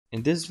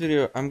In this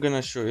video, I'm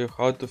gonna show you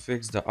how to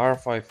fix the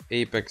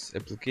r5apex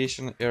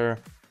application error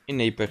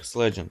in Apex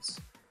Legends.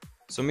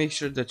 So make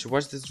sure that you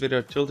watch this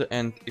video till the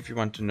end if you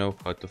want to know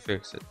how to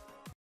fix it.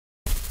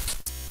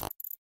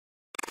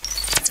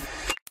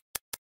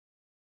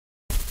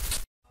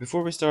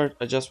 Before we start,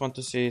 I just want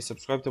to say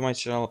subscribe to my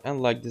channel and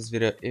like this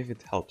video if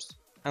it helps.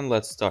 And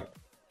let's start.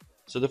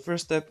 So the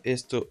first step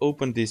is to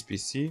open this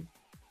PC.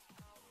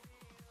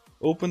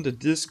 Open the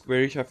disk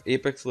where you have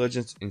Apex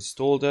Legends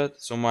installed at,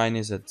 so mine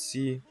is at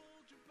C.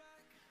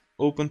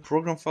 Open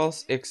program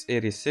files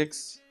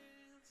x86.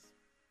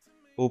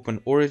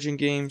 Open Origin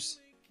Games.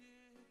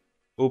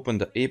 Open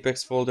the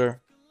Apex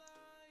folder.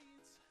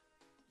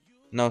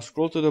 Now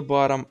scroll to the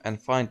bottom and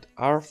find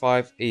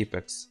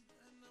r5apex.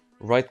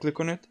 Right click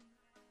on it.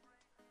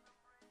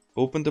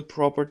 Open the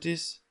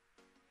properties.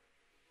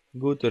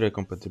 Go to the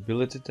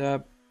compatibility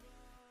tab.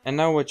 And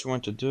now what you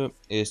want to do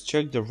is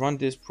check the run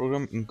this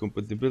program in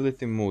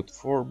compatibility mode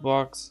 4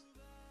 box.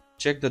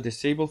 Check the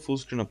disable full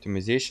screen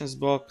optimizations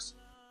box.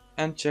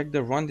 And check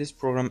the run this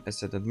program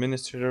as an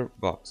administrator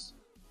box.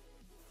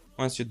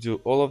 Once you do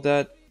all of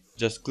that,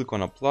 just click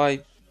on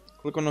apply,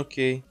 click on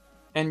OK,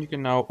 and you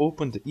can now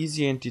open the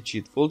easy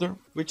anti-cheat folder,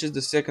 which is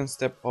the second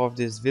step of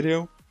this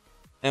video.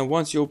 And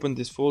once you open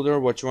this folder,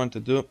 what you want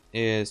to do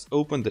is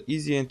open the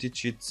easy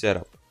anti-cheat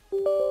setup.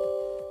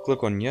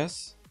 Click on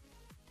yes,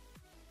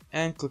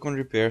 and click on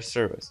repair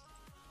service.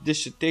 This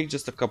should take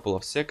just a couple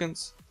of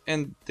seconds,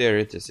 and there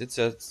it is. It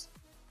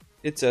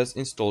says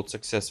installed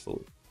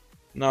successfully.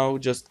 Now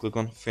just click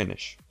on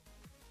finish,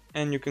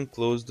 and you can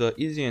close the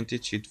easy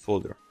anti-cheat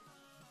folder.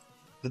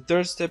 The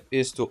third step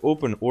is to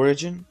open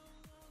Origin,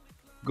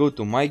 go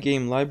to My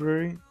Game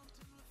Library,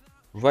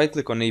 right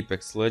click on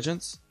Apex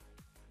Legends,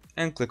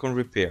 and click on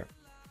Repair.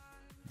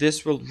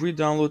 This will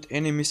re-download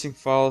any missing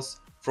files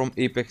from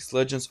Apex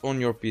Legends on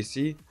your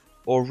PC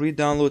or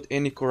re-download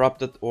any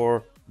corrupted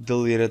or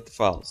deleted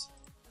files.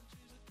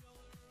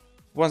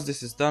 Once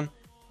this is done,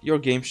 your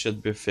game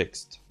should be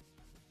fixed,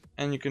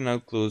 and you can now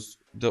close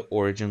the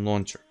Origin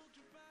launcher.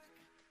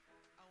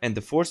 And the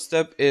fourth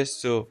step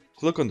is to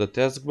click on the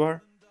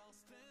taskbar,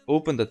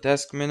 open the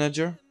task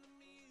manager,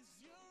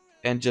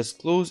 and just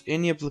close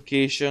any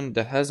application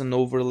that has an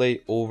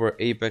overlay over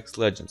Apex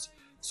Legends.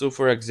 So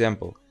for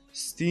example,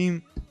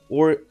 Steam,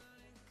 Origin,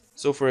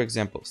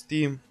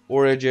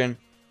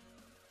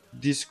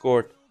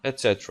 Discord,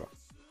 etc.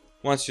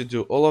 Once you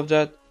do all of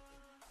that,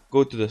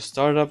 go to the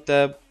startup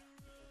tab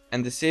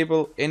and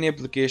disable any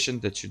application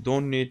that you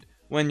don't need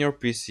when your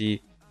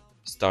PC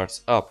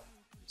starts up.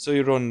 So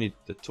you don't need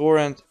the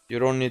torrent, you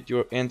don't need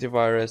your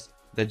antivirus,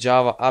 the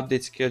Java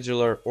update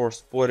scheduler, or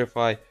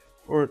Spotify,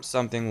 or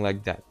something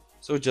like that.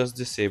 So just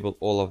disable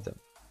all of them.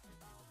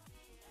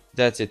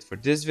 That's it for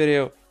this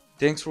video.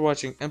 Thanks for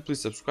watching, and please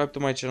subscribe to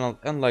my channel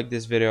and like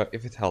this video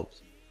if it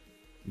helps.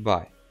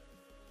 Bye.